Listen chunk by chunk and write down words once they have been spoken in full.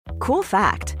Cool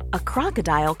fact, a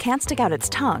crocodile can't stick out its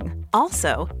tongue.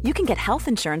 Also, you can get health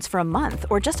insurance for a month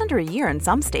or just under a year in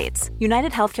some states.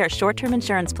 United Healthcare short-term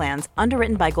insurance plans,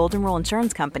 underwritten by Golden Rule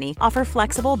Insurance Company, offer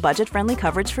flexible, budget-friendly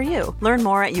coverage for you. Learn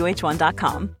more at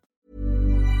uh1.com.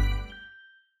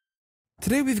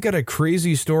 Today we've got a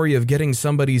crazy story of getting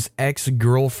somebody's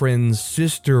ex-girlfriend's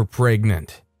sister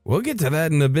pregnant. We'll get to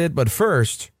that in a bit, but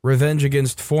first, revenge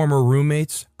against former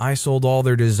roommates. I sold all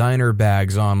their designer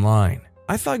bags online.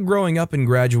 I thought growing up and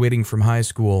graduating from high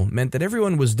school meant that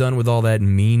everyone was done with all that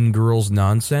mean girls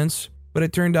nonsense, but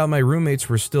it turned out my roommates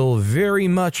were still very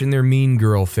much in their mean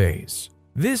girl phase.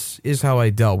 This is how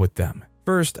I dealt with them.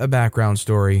 First, a background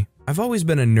story. I've always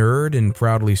been a nerd, and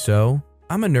proudly so.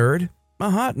 I'm a nerd. A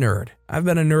hot nerd. I've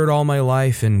been a nerd all my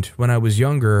life, and when I was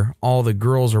younger, all the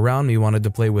girls around me wanted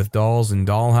to play with dolls and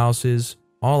dollhouses.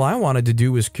 All I wanted to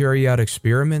do was carry out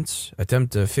experiments,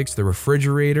 attempt to fix the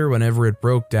refrigerator whenever it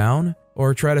broke down,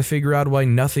 or try to figure out why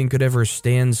nothing could ever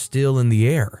stand still in the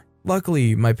air.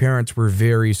 Luckily, my parents were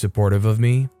very supportive of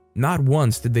me. Not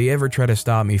once did they ever try to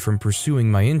stop me from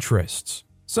pursuing my interests.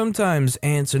 Sometimes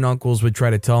aunts and uncles would try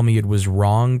to tell me it was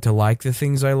wrong to like the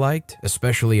things I liked,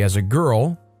 especially as a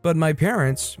girl, but my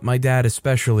parents, my dad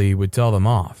especially, would tell them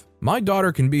off. "My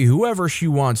daughter can be whoever she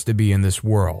wants to be in this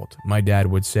world," my dad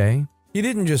would say. He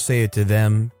didn't just say it to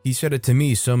them, he said it to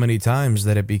me so many times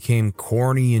that it became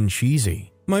corny and cheesy.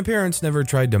 My parents never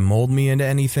tried to mold me into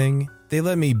anything. They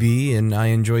let me be, and I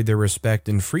enjoyed their respect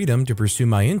and freedom to pursue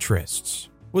my interests.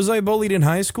 Was I bullied in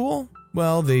high school?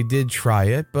 Well, they did try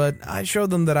it, but I showed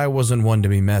them that I wasn't one to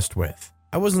be messed with.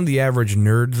 I wasn't the average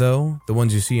nerd though, the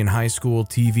ones you see in high school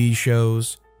TV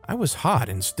shows. I was hot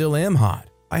and still am hot.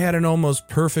 I had an almost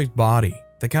perfect body,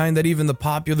 the kind that even the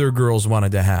popular girls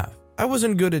wanted to have. I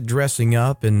wasn't good at dressing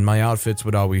up and my outfits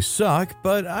would always suck,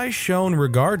 but I shone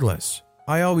regardless.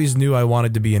 I always knew I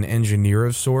wanted to be an engineer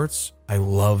of sorts. I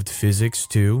loved physics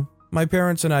too. My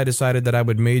parents and I decided that I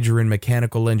would major in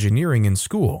mechanical engineering in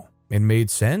school. It made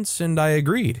sense and I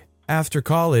agreed. After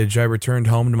college, I returned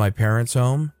home to my parents'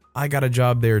 home. I got a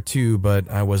job there too, but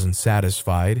I wasn't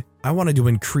satisfied. I wanted to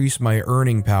increase my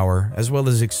earning power as well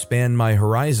as expand my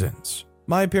horizons.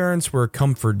 My parents were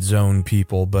comfort zone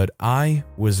people, but I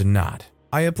was not.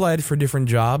 I applied for different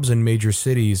jobs in major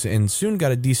cities and soon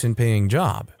got a decent paying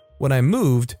job. When I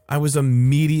moved, I was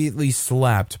immediately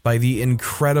slapped by the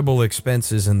incredible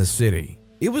expenses in the city.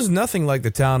 It was nothing like the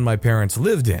town my parents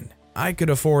lived in. I could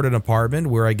afford an apartment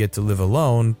where I get to live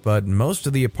alone, but most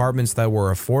of the apartments that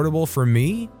were affordable for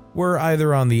me were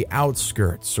either on the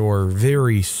outskirts or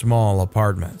very small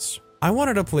apartments. I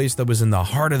wanted a place that was in the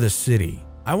heart of the city.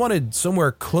 I wanted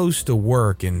somewhere close to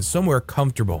work and somewhere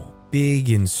comfortable, big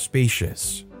and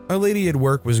spacious. A lady at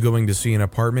work was going to see an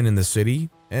apartment in the city,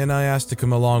 and I asked to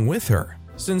come along with her.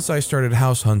 Since I started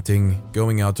house hunting,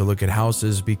 going out to look at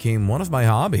houses became one of my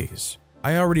hobbies.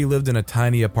 I already lived in a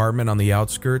tiny apartment on the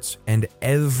outskirts, and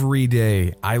every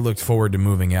day I looked forward to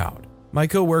moving out. My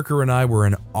coworker and I were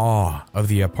in awe of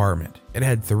the apartment. It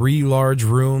had 3 large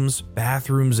rooms,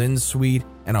 bathrooms en suite,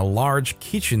 and a large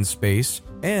kitchen space,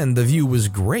 and the view was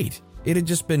great. It had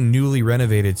just been newly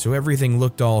renovated, so everything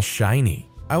looked all shiny.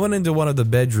 I went into one of the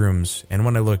bedrooms, and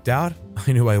when I looked out,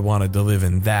 I knew I wanted to live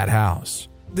in that house.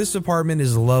 "This apartment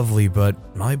is lovely, but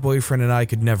my boyfriend and I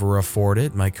could never afford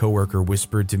it," my coworker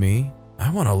whispered to me.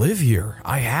 "I want to live here.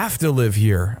 I have to live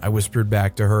here," I whispered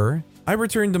back to her. I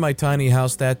returned to my tiny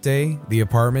house that day, the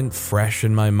apartment fresh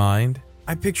in my mind.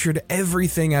 I pictured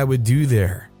everything I would do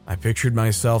there. I pictured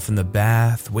myself in the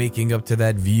bath, waking up to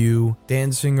that view,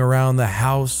 dancing around the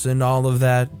house and all of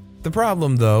that. The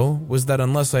problem, though, was that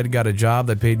unless I'd got a job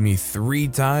that paid me 3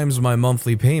 times my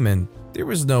monthly payment, there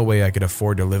was no way I could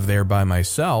afford to live there by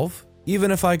myself. Even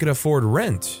if I could afford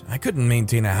rent, I couldn't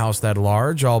maintain a house that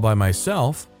large all by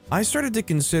myself. I started to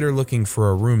consider looking for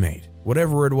a roommate.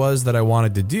 Whatever it was that I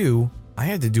wanted to do, I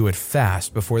had to do it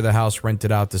fast before the house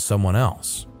rented out to someone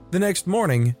else. The next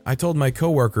morning, I told my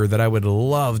coworker that I would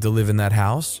love to live in that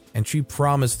house, and she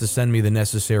promised to send me the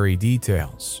necessary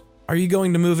details. "Are you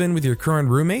going to move in with your current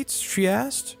roommates?" she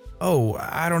asked. "Oh,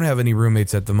 I don't have any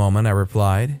roommates at the moment," I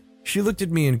replied. She looked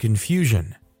at me in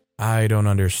confusion. "I don't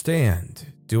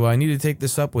understand. Do I need to take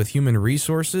this up with human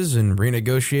resources and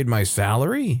renegotiate my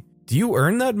salary? Do you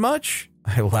earn that much?"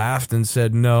 I laughed and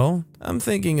said, "No, I'm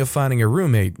thinking of finding a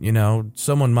roommate,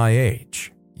 someone my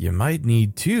age." "You might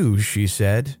need 2, she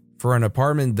said. "For an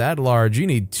apartment that large, you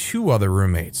need 2 other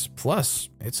roommates. Plus,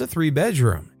 it's a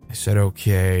 3-bedroom. I said,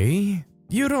 "Okay."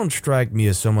 "You don't strike me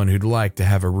as someone who'd like to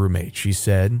have a roommate," she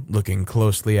said, looking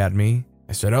closely at me.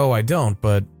 I said, "Oh, I don't,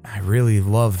 but I really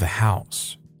love the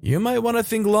house." You might want to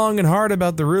think long and hard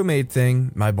about the roommate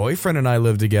thing. My boyfriend and I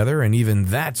live together, and even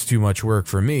that's too much work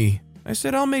for me. I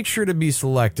said I'll make sure to be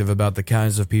selective about the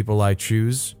kinds of people I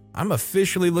choose. I'm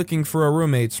officially looking for a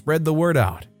roommate, spread the word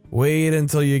out. Wait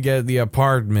until you get the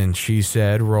apartment, she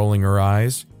said, rolling her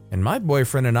eyes. And my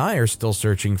boyfriend and I are still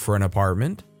searching for an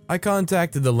apartment. I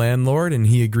contacted the landlord and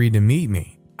he agreed to meet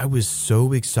me. I was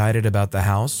so excited about the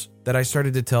house that I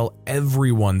started to tell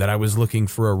everyone that I was looking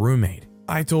for a roommate.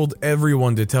 I told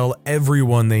everyone to tell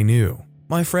everyone they knew.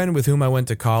 My friend with whom I went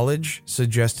to college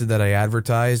suggested that I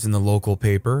advertise in the local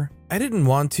paper. I didn't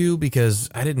want to because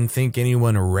I didn't think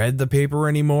anyone read the paper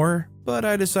anymore, but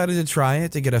I decided to try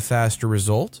it to get a faster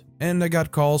result, and I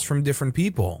got calls from different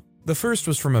people. The first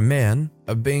was from a man,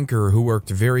 a banker who worked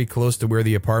very close to where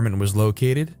the apartment was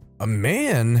located. A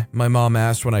man? My mom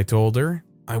asked when I told her.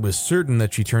 I was certain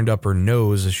that she turned up her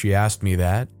nose as she asked me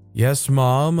that. Yes,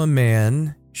 Mom, a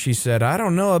man. She said, I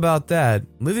don't know about that.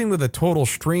 Living with a total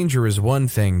stranger is one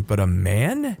thing, but a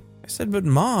man? I said, but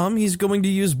Mom, he's going to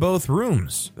use both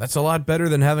rooms. That's a lot better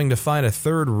than having to find a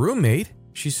third roommate.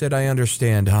 She said, I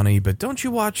understand, honey, but don't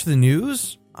you watch the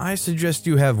news? I suggest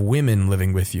you have women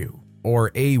living with you.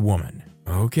 Or a woman.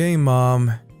 Okay,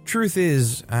 Mom. Truth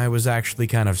is, I was actually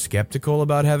kind of skeptical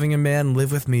about having a man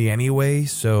live with me anyway,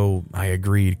 so I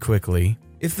agreed quickly.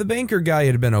 If the banker guy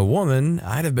had been a woman,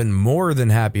 I'd have been more than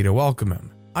happy to welcome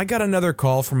him. I got another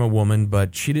call from a woman,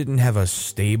 but she didn't have a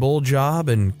stable job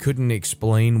and couldn't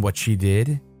explain what she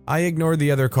did. I ignored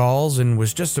the other calls and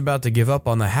was just about to give up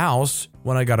on the house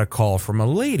when I got a call from a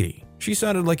lady. She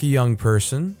sounded like a young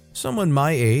person, someone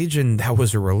my age, and that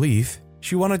was a relief.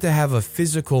 She wanted to have a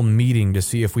physical meeting to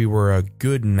see if we were a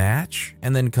good match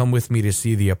and then come with me to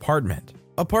see the apartment.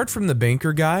 Apart from the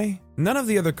banker guy, none of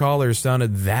the other callers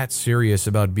sounded that serious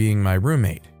about being my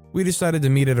roommate. We decided to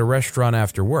meet at a restaurant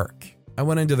after work. I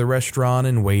went into the restaurant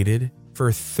and waited.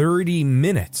 For 30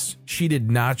 minutes, she did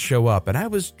not show up, and I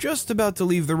was just about to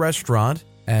leave the restaurant,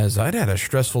 as I'd had a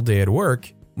stressful day at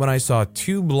work, when I saw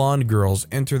two blonde girls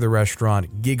enter the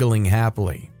restaurant giggling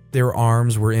happily. Their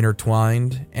arms were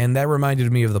intertwined, and that reminded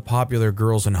me of the popular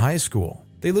girls in high school.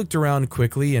 They looked around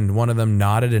quickly, and one of them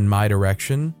nodded in my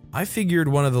direction. I figured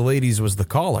one of the ladies was the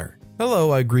caller.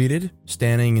 Hello, I greeted,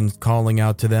 standing and calling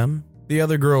out to them. The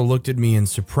other girl looked at me in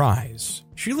surprise.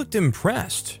 She looked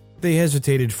impressed. They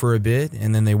hesitated for a bit,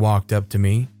 and then they walked up to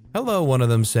me. Hello, one of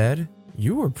them said.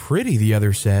 You are pretty, the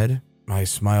other said. I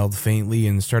smiled faintly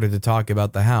and started to talk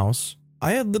about the house.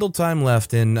 I had little time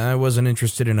left, and I wasn't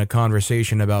interested in a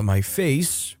conversation about my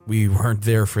face. We weren't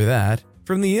there for that.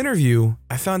 From the interview,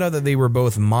 I found out that they were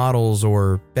both models,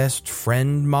 or best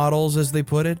friend models, as they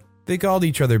put it. They called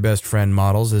each other best friend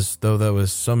models as though that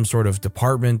was some sort of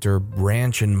department or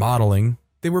branch in modeling.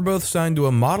 They were both signed to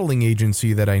a modeling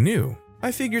agency that I knew.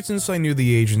 I figured since I knew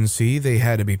the agency, they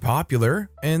had to be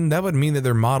popular, and that would mean that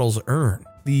their models earn.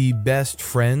 The best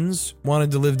friends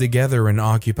wanted to live together and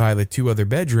occupy the two other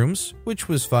bedrooms, which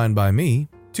was fine by me.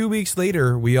 2 weeks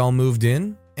later, we all moved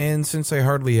in, and since I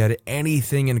hardly had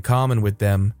anything in common with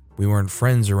them, we weren't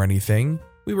friends or anything.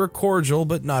 We were cordial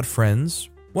but not friends.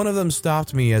 One of them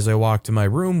stopped me as I walked to my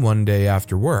room one day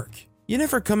after work. You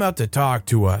never come out to talk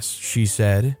to us, she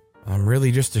said. I'm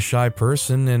really just a shy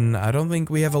person, and I don't think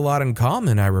we have a lot in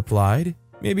common, I replied.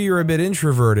 Maybe you're a bit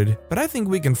introverted, but I think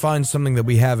we can find something that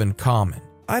we have in common.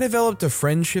 I developed a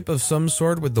friendship of some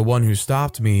sort with the one who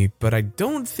stopped me, but I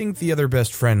don't think the other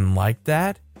best friend liked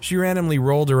that. She randomly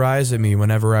rolled her eyes at me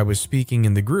whenever I was speaking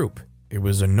in the group. It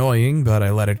was annoying, but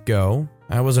I let it go.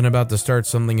 I wasn't about to start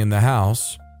something in the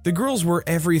house. The girls were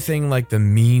everything like the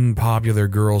mean, popular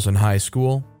girls in high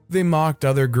school. They mocked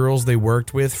other girls they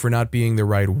worked with for not being the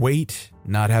right weight,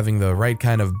 not having the right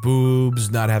kind of boobs,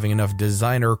 not having enough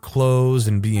designer clothes,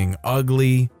 and being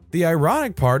ugly. The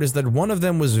ironic part is that one of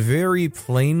them was very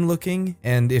plain looking,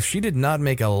 and if she did not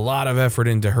make a lot of effort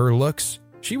into her looks,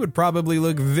 she would probably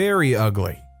look very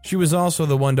ugly. She was also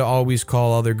the one to always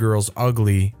call other girls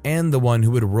ugly, and the one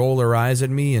who would roll her eyes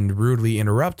at me and rudely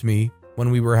interrupt me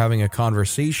when we were having a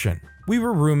conversation. We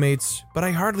were roommates, but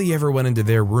I hardly ever went into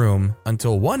their room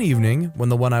until one evening when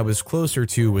the one I was closer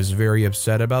to was very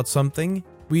upset about something.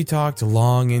 We talked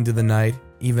long into the night,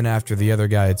 even after the other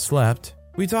guy had slept.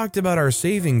 We talked about our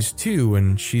savings too,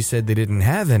 and she said they didn't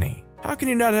have any. How can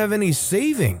you not have any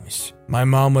savings? My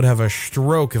mom would have a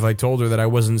stroke if I told her that I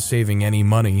wasn't saving any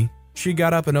money. She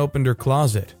got up and opened her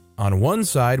closet. On one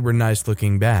side were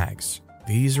nice-looking bags.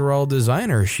 These are all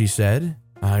designer, she said.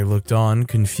 I looked on,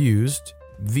 confused.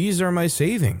 These are my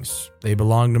savings. They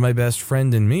belong to my best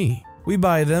friend and me. We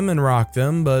buy them and rock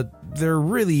them, but they're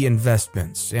really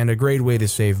investments and a great way to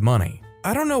save money.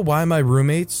 I don't know why my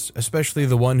roommates, especially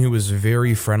the one who was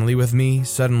very friendly with me,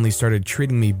 suddenly started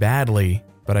treating me badly,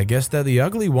 but I guess that the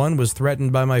ugly one was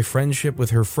threatened by my friendship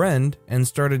with her friend and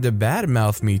started to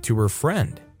badmouth me to her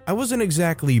friend. I wasn't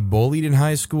exactly bullied in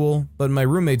high school, but my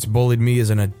roommates bullied me as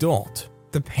an adult.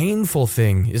 The painful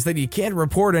thing is that you can't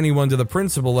report anyone to the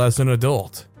principal as an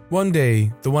adult. One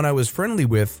day, the one I was friendly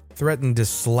with threatened to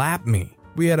slap me.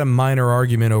 We had a minor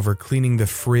argument over cleaning the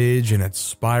fridge and it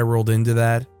spiraled into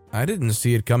that. I didn't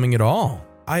see it coming at all.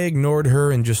 I ignored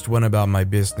her and just went about my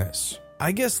business.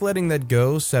 I guess letting that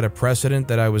go set a precedent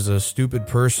that I was a stupid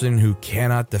person who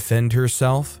cannot defend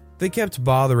herself. They kept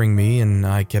bothering me and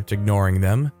I kept ignoring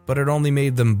them, but it only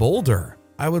made them bolder.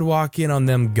 I would walk in on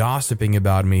them gossiping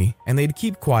about me, and they'd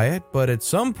keep quiet, but at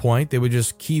some point they would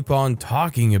just keep on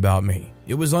talking about me.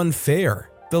 It was unfair.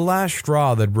 The last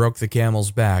straw that broke the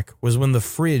camel's back was when the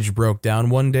fridge broke down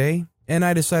one day, and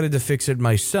I decided to fix it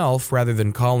myself rather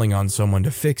than calling on someone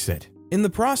to fix it. In the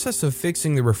process of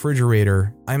fixing the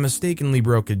refrigerator, I mistakenly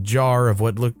broke a jar of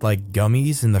what looked like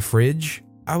gummies in the fridge.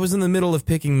 I was in the middle of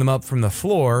picking them up from the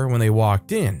floor when they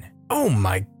walked in. "Oh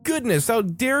my goodness, how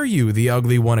dare you!" the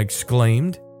ugly one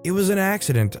exclaimed. "It was an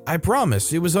accident, I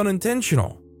promise, it was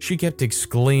unintentional." She kept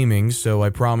exclaiming, so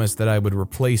I promised that I would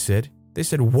replace it. They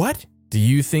said, "What? Do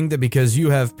you think that because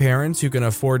you have parents who can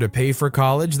afford to pay for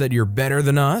college that you're better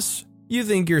than us? You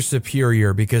think you're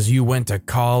superior because you went to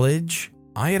college?"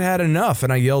 I had had enough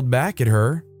and I yelled back at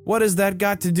her, "What has that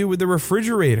got to do with the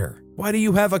refrigerator? Why do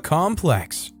you have a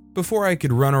complex?" Before I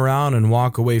could run around and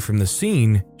walk away from the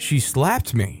scene, she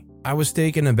slapped me. I was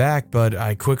taken aback, but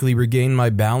I quickly regained my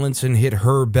balance and hit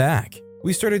her back.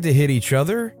 We started to hit each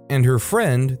other, and her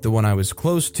friend, the one I was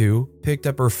close to, picked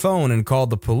up her phone and called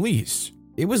the police.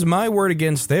 It was my word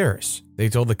against theirs. They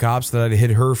told the cops that I'd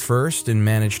hit her first and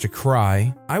managed to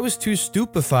cry. I was too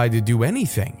stupefied to do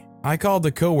anything. I called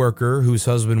a coworker whose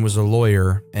husband was a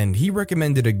lawyer, and he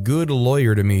recommended a good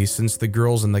lawyer to me since the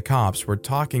girls and the cops were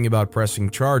talking about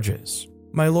pressing charges.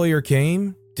 My lawyer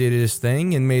came, did his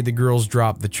thing, and made the girls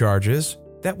drop the charges.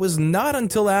 That was not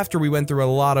until after we went through a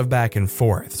lot of back and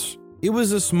forths. It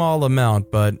was a small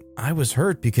amount, but I was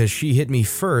hurt because she hit me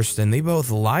first and they both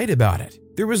lied about it.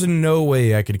 There was no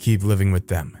way I could keep living with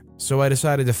them, so I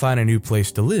decided to find a new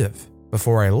place to live.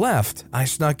 Before I left, I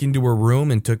snuck into her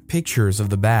room and took pictures of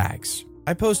the bags.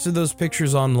 I posted those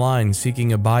pictures online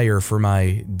seeking a buyer for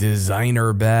my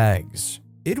designer bags.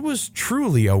 It was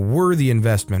truly a worthy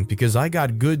investment because I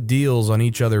got good deals on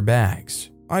each other bags.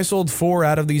 I sold 4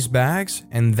 out of these bags,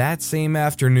 and that same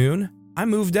afternoon, I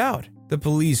moved out. The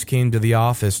police came to the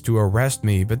office to arrest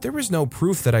me, but there was no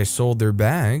proof that I sold their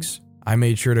bags. I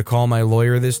made sure to call my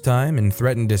lawyer this time and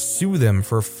threatened to sue them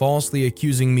for falsely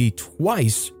accusing me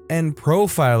twice and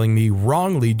profiling me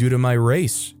wrongly due to my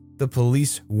race. The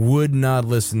police would not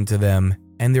listen to them,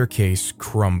 and their case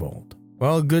crumbled.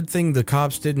 Well, good thing the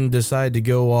cops didn't decide to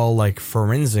go all like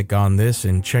forensic on this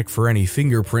and check for any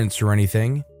fingerprints or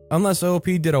anything. Unless OP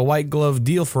did a white glove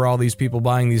deal for all these people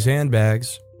buying these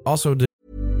handbags. Also,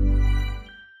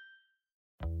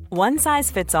 One size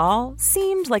fits all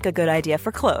seemed like a good idea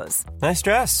for clothes. Nice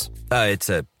dress. It's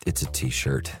a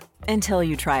t-shirt. Until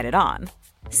you tried it on.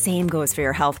 Same goes for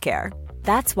your healthcare.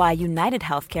 That's why United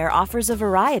Healthcare offers a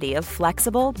variety of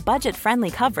flexible,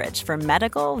 budget-friendly coverage for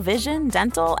medical, vision,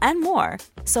 dental, and more.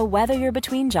 So whether you're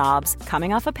between jobs,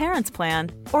 coming off a parent's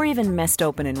plan, or even missed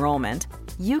open enrollment,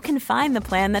 you can find the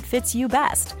plan that fits you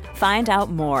best. Find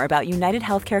out more about United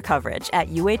Healthcare coverage at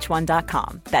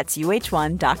uh1.com. That's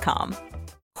uh1.com.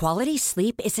 Quality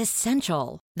sleep is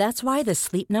essential. That's why the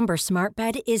Sleep Number Smart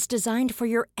Bed is designed for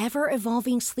your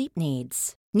ever-evolving sleep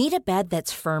needs. Need a bed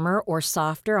that's firmer or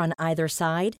softer on either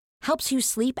side? Helps you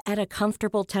sleep at a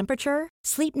comfortable temperature?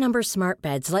 Sleep Number Smart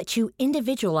Beds let you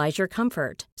individualize your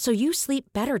comfort so you sleep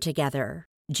better together.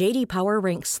 J.D. Power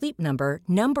ranks Sleep Number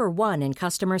number 1 in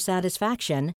customer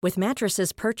satisfaction with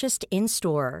mattresses purchased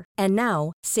in-store. And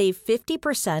now, save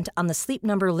 50% on the Sleep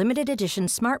Number Limited Edition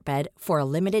Smart Bed for a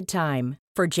limited time.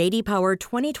 For J.D. Power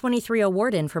 2023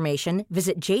 award information,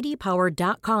 visit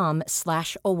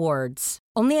jdpower.com/awards.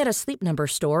 Only at a Sleep Number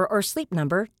store or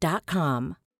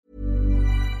sleepnumber.com.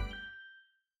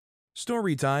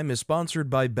 Storytime is sponsored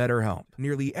by BetterHelp.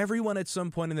 Nearly everyone at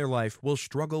some point in their life will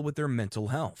struggle with their mental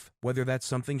health, whether that's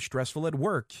something stressful at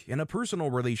work, in a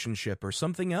personal relationship, or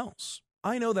something else.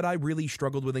 I know that I really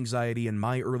struggled with anxiety in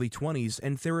my early 20s,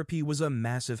 and therapy was a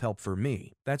massive help for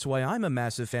me. That's why I'm a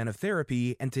massive fan of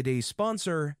therapy and today's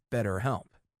sponsor, BetterHelp.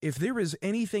 If there is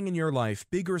anything in your life,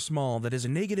 big or small, that is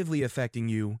negatively affecting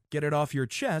you, get it off your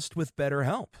chest with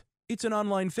BetterHelp. It's an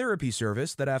online therapy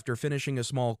service that after finishing a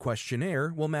small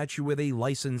questionnaire will match you with a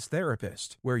licensed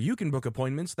therapist, where you can book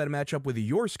appointments that match up with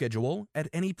your schedule at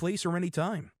any place or any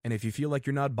time. And if you feel like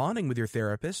you're not bonding with your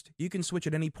therapist, you can switch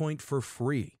at any point for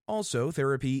free. Also,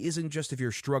 therapy isn't just if you're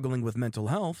struggling with mental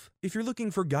health. If you're looking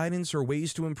for guidance or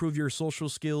ways to improve your social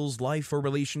skills, life, or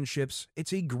relationships,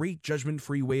 it's a great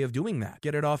judgment-free way of doing that.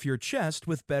 Get it off your chest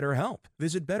with BetterHelp.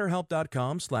 Visit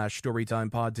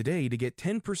BetterHelp.com/StorytimePod today to get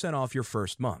 10% off your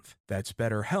first month. That's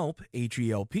BetterHelp,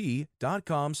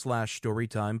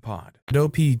 HELP.com/StorytimePod.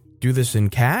 Dope he do this in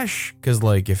cash? Because,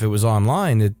 if it was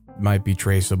online, it might be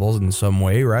traceable in some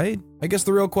way, right? I guess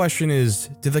the real question is,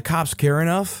 do the cops care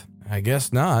enough? I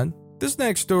guess not. This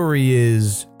next story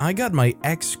is, I got my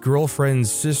ex-girlfriend's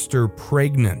sister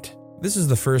pregnant. This is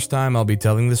the first time I'll be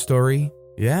telling this story.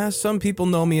 Yeah, some people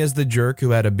know me as the jerk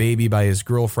who had a baby by his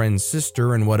girlfriend's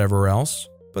sister and whatever else.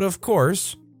 But of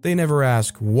course, they never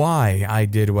ask why I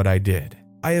did what I did.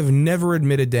 I have never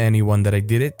admitted to anyone that I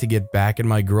did it to get back at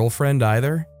my girlfriend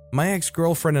either. My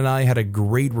ex-girlfriend and I had a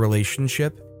great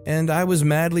relationship, and I was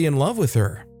madly in love with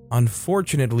her.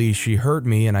 Unfortunately, she hurt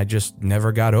me and I just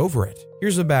never got over it.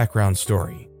 Here's a background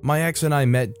story. My ex and I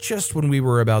met just when we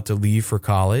were about to leave for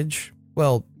college.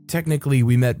 Well, technically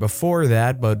we met before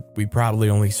that, but we probably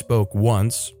only spoke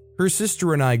once. Her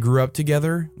sister and I grew up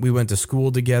together. We went to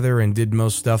school together and did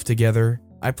most stuff together.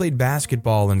 I played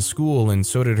basketball in school and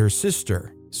so did her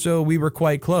sister, so we were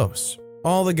quite close.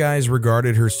 All the guys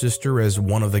regarded her sister as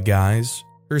one of the guys.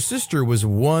 Her sister was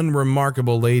one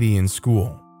remarkable lady in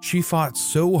school. She fought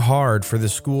so hard for the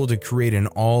school to create an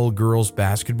all-girls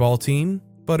basketball team,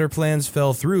 but her plans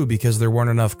fell through because there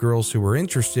weren't enough girls who were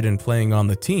interested in playing on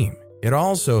the team. It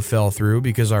also fell through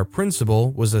because our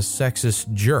principal was a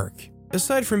sexist jerk.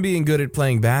 Aside from being good at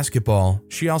playing basketball,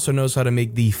 she also knows how to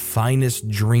make the finest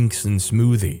drinks and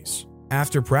smoothies.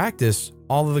 After practice,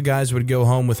 all of the guys would go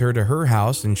home with her to her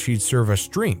house and she'd serve us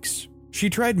drinks. She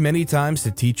tried many times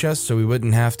to teach us so we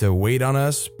wouldn't have to wait on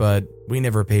us, but we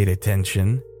never paid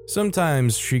attention.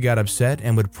 Sometimes she got upset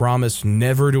and would promise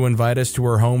never to invite us to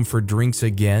her home for drinks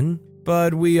again,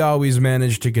 but we always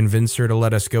managed to convince her to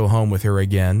let us go home with her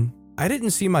again. I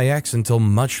didn't see my ex until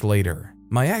much later.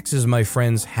 My ex is my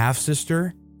friend's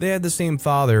half-sister. They had the same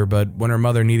father, but when her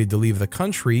mother needed to leave the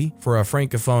country for a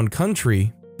francophone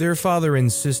country, their father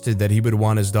insisted that he would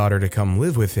want his daughter to come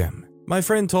live with him. My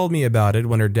friend told me about it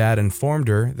when her dad informed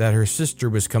her that her sister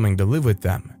was coming to live with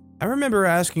them. I remember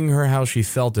asking her how she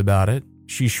felt about it.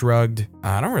 She shrugged,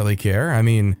 "I don't really care. I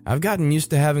mean, I've gotten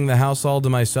used to having the house all to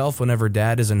myself whenever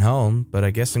dad isn't home, but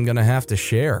I guess I'm gonna have to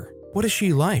share." "What is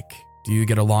she like? Do you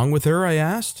get along with her?" I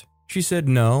asked. She said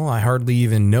no, I hardly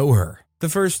even know her. The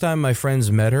first time my friends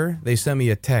met her, they sent me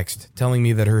a text telling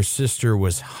me that her sister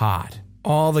was hot.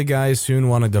 All the guys soon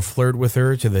wanted to flirt with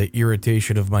her to the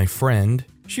irritation of my friend.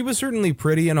 She was certainly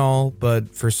pretty and all,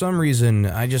 but for some reason,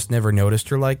 I just never noticed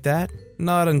her like that.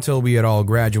 Not until we had all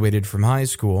graduated from high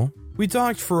school. We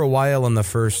talked for a while on the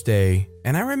first day,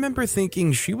 and I remember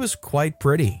thinking she was quite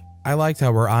pretty. I liked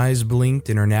how her eyes blinked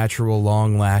in her natural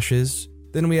long lashes.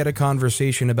 Then we had a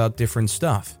conversation about different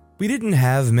stuff. We didn't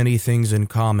have many things in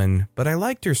common, but I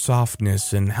liked her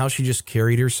softness and how she just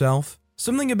carried herself.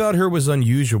 Something about her was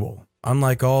unusual,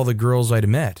 unlike all the girls I'd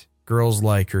met, girls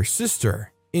like her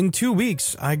sister. In 2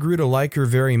 weeks, I grew to like her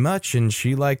very much and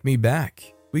she liked me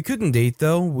back. We couldn't date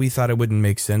though. We thought it wouldn't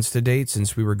make sense to date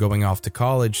since we were going off to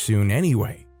college soon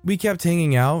anyway. We kept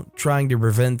hanging out, trying to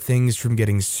prevent things from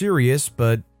getting serious,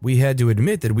 but we had to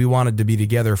admit that we wanted to be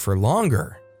together for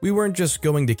longer. We weren't just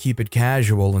going to keep it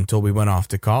casual until we went off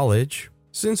to college.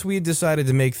 Since we had decided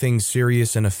to make things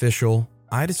serious and official,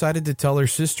 I decided to tell her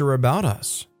sister about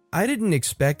us. I didn't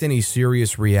expect any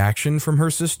serious reaction from her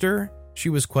sister. She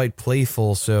was quite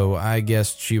playful, so I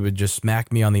guessed she would just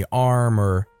smack me on the arm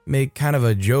or make kind of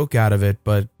a joke out of it,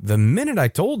 but the minute I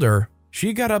told her,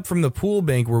 she got up from the pool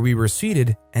bank where we were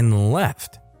seated and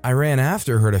left. I ran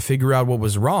after her to figure out what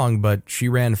was wrong, but she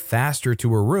ran faster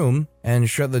to her room and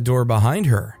shut the door behind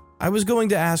her. I was going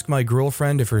to ask my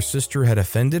girlfriend if her sister had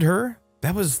offended her.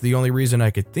 That was the only reason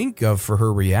I could think of for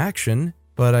her reaction,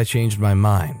 but I changed my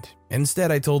mind.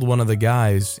 Instead, I told one of the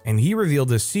guys, and he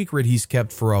revealed a secret he's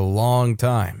kept for a long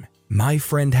time. My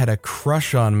friend had a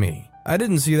crush on me. I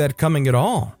didn't see that coming at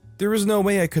all. There was no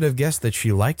way I could have guessed that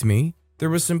she liked me. There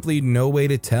was simply no way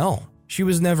to tell. She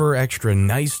was never extra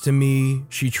nice to me,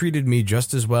 she treated me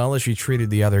just as well as she treated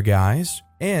the other guys,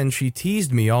 and she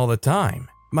teased me all the time.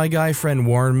 My guy friend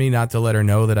warned me not to let her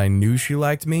know that I knew she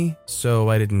liked me, so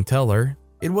I didn't tell her.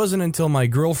 It wasn't until my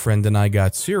girlfriend and I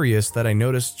got serious that I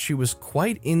noticed she was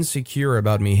quite insecure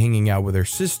about me hanging out with her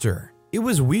sister. It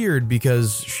was weird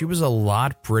because she was a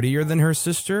lot prettier than her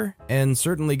sister and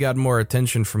certainly got more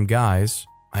attention from guys.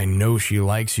 "I know she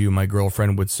likes you," my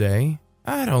girlfriend would say.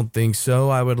 "I don't think so,"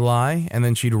 I would lie, and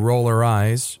then she'd roll her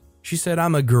eyes. She said,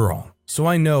 "I'm a girl, so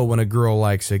I know when a girl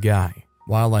likes a guy."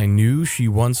 While I knew she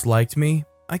once liked me,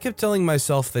 I kept telling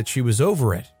myself that she was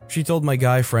over it. She told my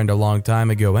guy friend a long time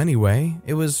ago anyway.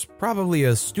 It was probably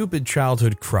a stupid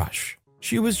childhood crush.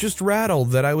 She was just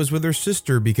rattled that I was with her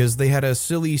sister because they had a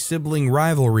silly sibling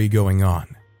rivalry going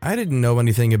on. I didn't know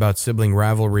anything about sibling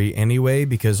rivalry anyway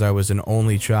because I was an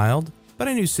only child, but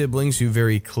I knew siblings who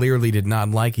very clearly did not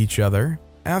like each other.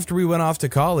 After we went off to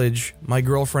college, my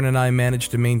girlfriend and I managed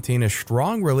to maintain a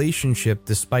strong relationship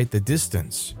despite the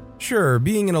distance. Sure,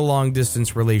 being in a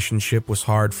long-distance relationship was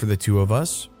hard for the two of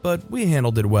us, but we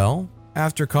handled it well.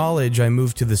 After college, I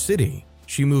moved to the city.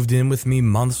 She moved in with me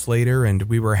months later, and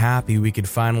we were happy we could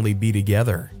finally be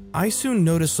together. I soon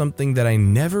noticed something that I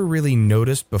never really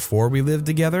noticed before we lived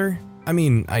together. I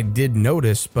mean, I did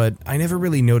notice, but I never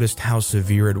really noticed how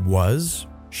severe it was.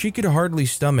 She could hardly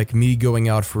stomach me going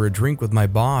out for a drink with my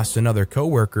boss and other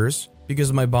coworkers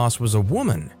because my boss was a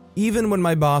woman. Even when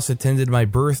my boss attended my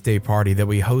birthday party that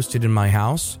we hosted in my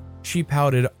house, she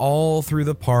pouted all through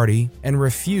the party and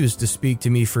refused to speak to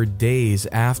me for days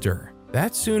after.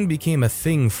 That soon became a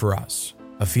thing for us.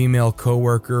 A female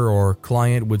coworker or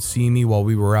client would see me while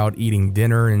we were out eating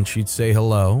dinner and she'd say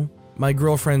hello. My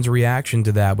girlfriend's reaction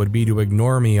to that would be to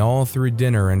ignore me all through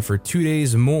dinner and for 2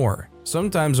 days more,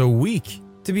 sometimes a week.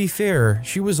 To be fair,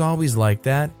 she was always like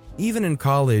that. Even in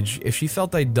college, if she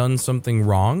felt I'd done something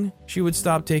wrong, she would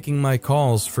stop taking my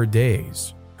calls for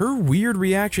days. Her weird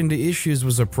reaction to issues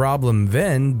was a problem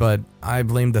then, but I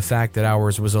blamed the fact that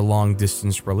ours was a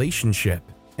long-distance relationship.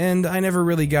 And I never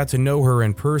really got to know her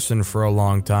in person for a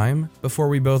long time before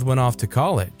we both went off to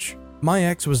college. My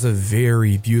ex was a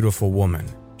very beautiful woman.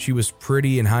 She was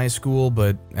pretty in high school,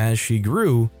 but as she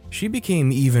grew, she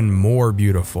became even more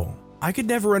beautiful. I could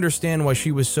never understand why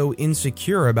she was so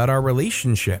insecure about our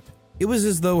relationship. It was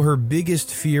as though her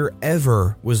biggest fear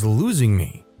ever was losing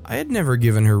me. I had never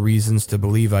given her reasons to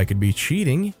believe I could be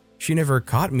cheating. She never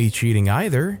caught me cheating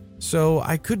either, so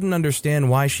I couldn't understand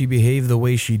why she behaved the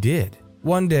way she did.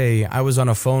 One day, I was on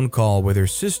a phone call with her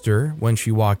sister when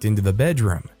she walked into the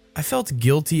bedroom. I felt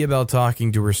guilty about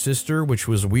talking to her sister, which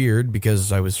was weird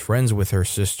because I was friends with her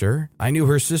sister. I knew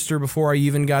her sister before I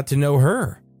even got to know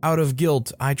her. Out of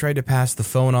guilt, I tried to pass the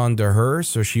phone on to her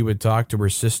so she would talk to her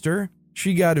sister.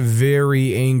 She got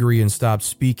very angry and stopped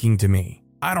speaking to me.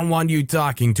 "I don't want you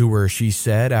talking to her," she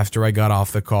said after I got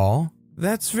off the call.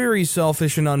 "That's very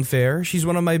selfish and unfair. She's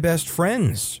one of my best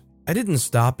friends." I didn't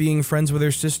stop being friends with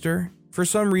her sister. For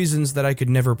some reasons that I could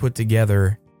never put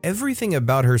together, everything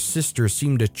about her sister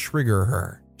seemed to trigger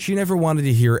her. She never wanted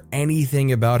to hear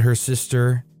anything about her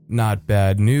sister. Not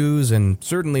bad news, and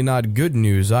certainly not good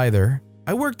news either.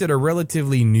 I worked at a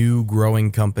relatively new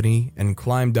growing company and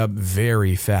climbed up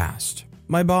very fast.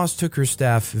 My boss took her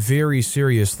staff very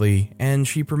seriously and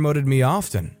she promoted me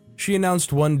often. She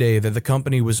announced one day that the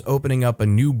company was opening up a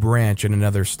new branch in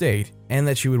another state and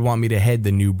that she would want me to head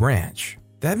the new branch.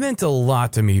 That meant a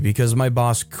lot to me because my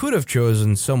boss could have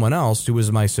chosen someone else who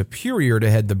was my superior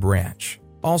to head the branch.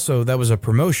 Also, that was a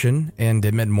promotion and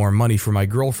it meant more money for my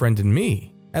girlfriend and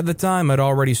me. At the time, I'd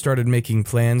already started making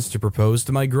plans to propose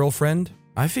to my girlfriend.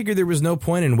 I figured there was no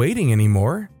point in waiting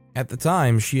anymore. At the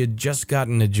time, she had just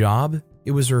gotten a job.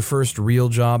 It was her first real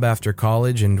job after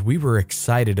college and we were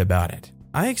excited about it.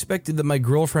 I expected that my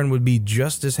girlfriend would be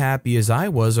just as happy as I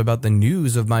was about the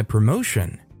news of my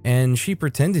promotion, and she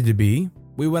pretended to be.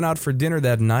 We went out for dinner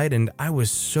that night and I was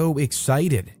so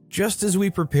excited. Just as we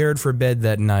prepared for bed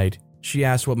that night, she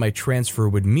asked what my transfer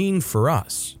would mean for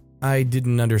us. I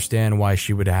didn't understand why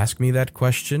she would ask me that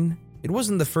question. It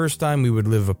wasn't the first time we would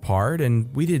live apart and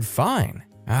we did fine.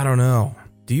 I don't know.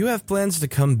 "Do you have plans to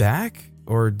come back?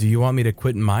 Or do you want me to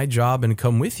quit my job and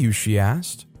come with you?" she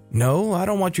asked. "No, I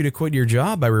don't want you to quit your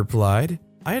job," I replied.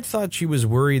 I had thought she was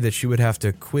worried that she would have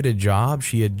to quit a job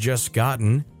she had just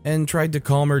gotten and tried to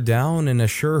calm her down and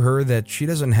assure her that she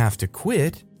doesn't have to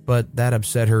quit, but that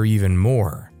upset her even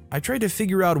more. I tried to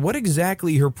figure out what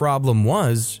exactly her problem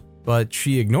was, but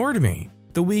she ignored me.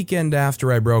 The weekend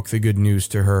after I broke the good news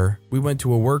to her, we went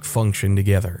to a work function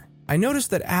together. I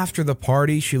noticed that after the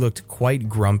party she looked quite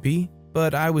grumpy,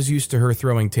 but I was used to her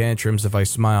throwing tantrums if I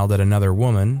smiled at another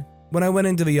woman. When I went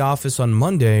into the office on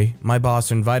Monday, my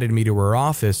boss invited me to her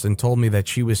office and told me that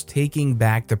she was taking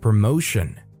back the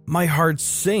promotion. My heart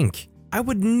sank. I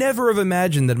would never have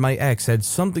imagined that my ex had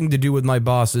something to do with my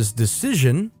boss's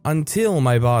decision until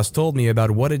my boss told me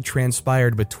about what had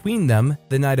transpired between them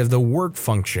the night of the work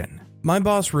function. My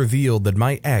boss revealed that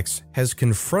my ex has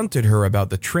confronted her about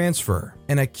the transfer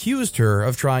and accused her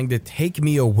of trying to take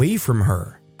me away from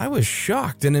her. I was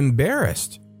shocked and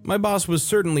embarrassed. My boss was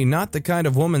certainly not the kind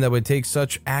of woman that would take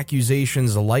such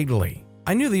accusations lightly.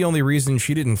 I knew the only reason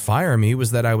she didn't fire me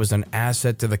was that I was an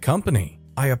asset to the company.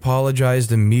 I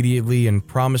apologized immediately and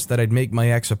promised that I'd make my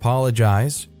ex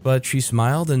apologize, but she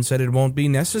smiled and said it won't be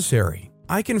necessary.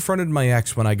 I confronted my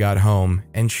ex when I got home,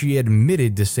 and she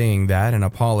admitted to saying that and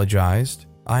apologized.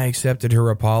 I accepted her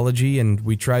apology and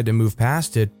we tried to move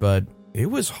past it, but it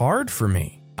was hard for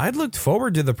me. I'd looked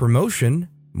forward to the promotion,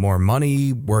 more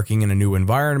money, working in a new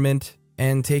environment,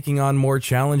 and taking on more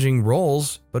challenging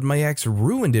roles, but my ex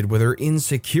ruined it with her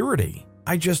insecurity.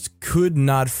 I just could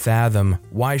not fathom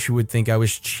why she would think I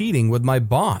was cheating with my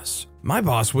boss. My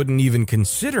boss wouldn't even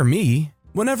consider me.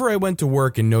 Whenever I went to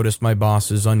work and noticed my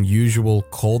boss's unusual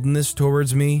coldness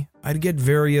towards me, I'd get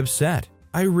very upset.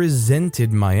 I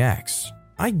resented my ex.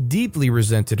 I deeply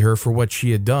resented her for what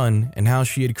she had done and how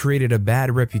she had created a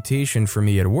bad reputation for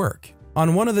me at work.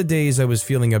 On one of the days I was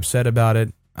feeling upset about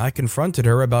it, I confronted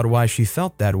her about why she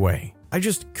felt that way. I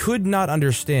just could not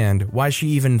understand why she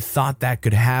even thought that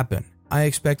could happen. I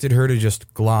expected her to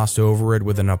just gloss over it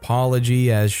with an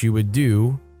apology as she would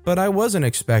do, but I wasn't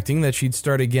expecting that she'd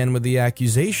start again with the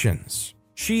accusations.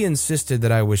 She insisted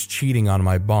that I was cheating on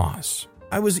my boss.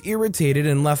 I was irritated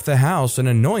and left the house in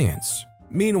annoyance.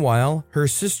 Meanwhile, her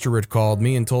sister had called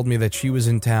me and told me that she was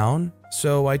in town,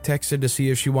 so I texted to see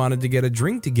if she wanted to get a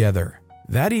drink together.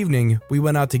 That evening, we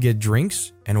went out to get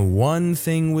drinks, and one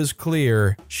thing was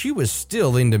clear: she was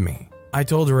still into me. I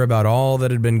told her about all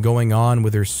that had been going on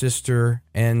with her sister,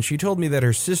 and she told me that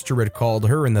her sister had called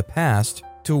her in the past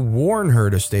to warn her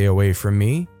to stay away from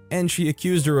me, and she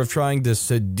accused her of trying to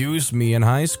seduce me in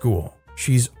high school.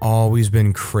 She's always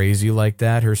been crazy like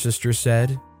that, her sister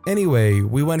said. Anyway,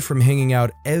 we went from hanging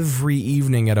out every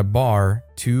evening at a bar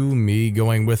to me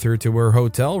going with her to her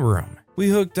hotel room. We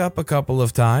hooked up a couple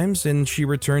of times and she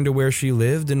returned to where she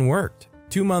lived and worked.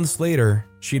 2 months later,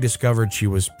 she discovered she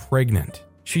was pregnant.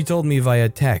 She told me via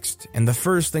text, and the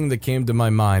first thing that came to my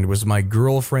mind was my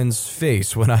girlfriend's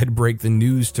face when I'd break the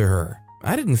news to her.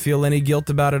 I didn't feel any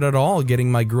guilt about it at all,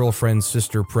 getting my girlfriend's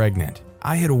sister pregnant.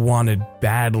 I had wanted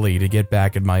badly to get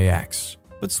back at my ex.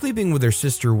 But sleeping with her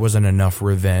sister wasn't enough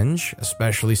revenge,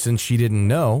 especially since she didn't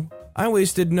know. I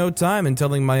wasted no time in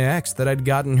telling my ex that I'd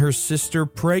gotten her sister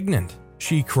pregnant.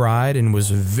 She cried and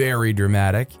was very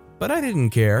dramatic, but I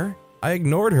didn't care. I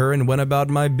ignored her and went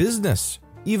about my business.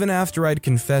 Even after I'd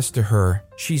confessed to her,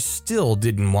 she still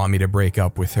didn't want me to break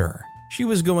up with her. She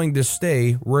was going to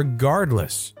stay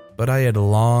regardless, but I had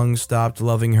long stopped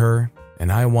loving her,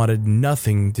 and I wanted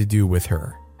nothing to do with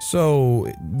her.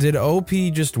 So, did OP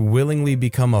just willingly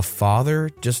become a father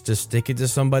just to stick it to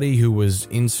somebody who was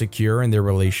insecure in their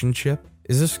relationship?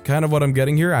 Is this kind of what I'm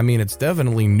getting here? I mean, it's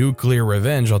definitely nuclear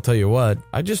revenge, I'll tell you what.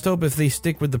 I just hope if they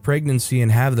stick with the pregnancy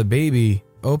and have the baby,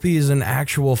 OP is an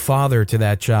actual father to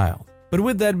that child. But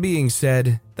with that being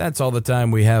said, that's all the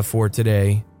time we have for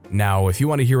today. Now, if you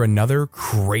want to hear another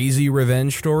crazy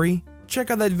revenge story,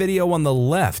 check out that video on the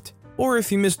left. Or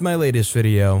if you missed my latest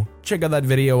video, check out that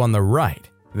video on the right.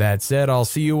 That said, I'll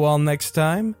see you all next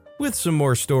time with some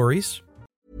more stories.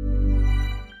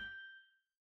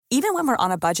 Even when we're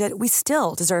on a budget, we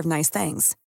still deserve nice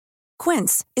things.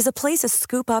 Quince is a place to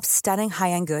scoop up stunning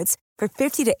high-end goods for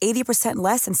 50 to 80%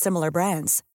 less than similar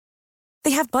brands.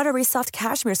 They have buttery soft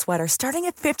cashmere sweaters starting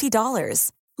at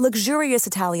 $50, luxurious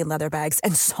Italian leather bags,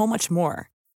 and so much more.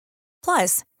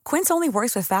 Plus, Quince only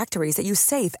works with factories that use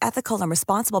safe, ethical, and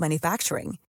responsible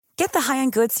manufacturing. Get the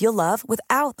high-end goods you'll love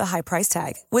without the high price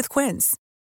tag with Quince.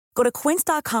 Go to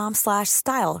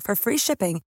quince.com/style for free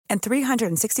shipping and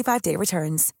 365-day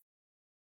returns.